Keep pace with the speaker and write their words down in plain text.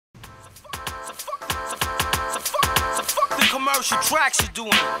commercial tracks you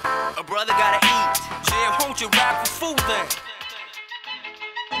doing. A brother gotta eat. Jam, won't you rap for food then?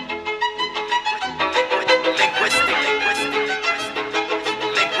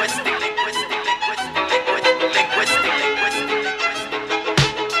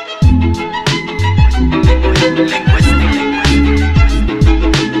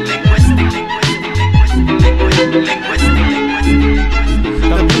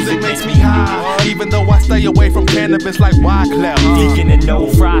 The music makes me high, even though I stay away from cannabis like Wyclef. Deacon and no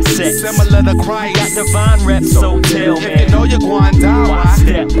fry sex. Similar to Christ. Got divine reps, so tell me. If you know you're going down, why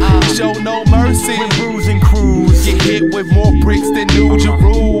step? Show no mercy. When bruising crews, get hit with more bricks than New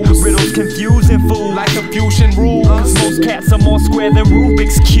Jerusalem. Riddles confusing fools, like Confucian rules. Cause most cats are more square than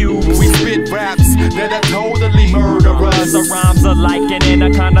Rubik's cubes. We spit raps that are totally murderous. The rhymes are like an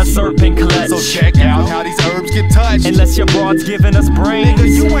anaconda serpent clutch. So check out how these herbs get touched. Unless your broad's giving us brains, nigga,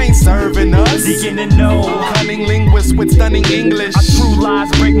 you ain't serving us. Deacon and no cunning linguist with stunning English. Our true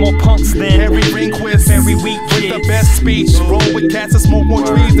lies break more punks than Harry Rehnquist. Very weak with kids. The best speech. Roll with cats and smoke more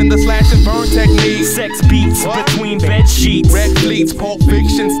trees than the slash and burn technique. Sex beats between bed sheets. Red fleets, Pulp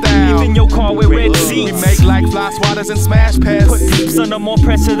Fiction style. Even your car with red seats. We make like fly swatters and smash pads. Put peeps under more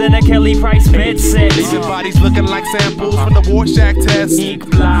pressure than a Kelly Price bed set. Leaving bodies looking like samples from the Warshak test. Ink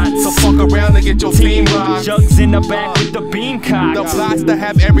blots. So fuck around and get your team rocked. Jugs in the back with the beam cock. The plots to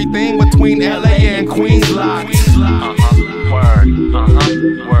have everything between LA and Queens locked. Word,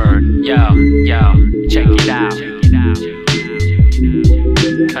 word, yo, check it out.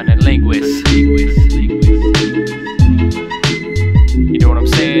 Cunning linguist. You know what I'm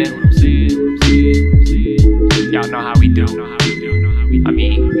saying? Y'all know how we do. I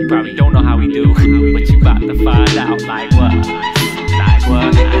mean, you probably don't know how we do, but you about to find out like what? Like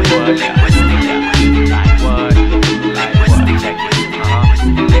what?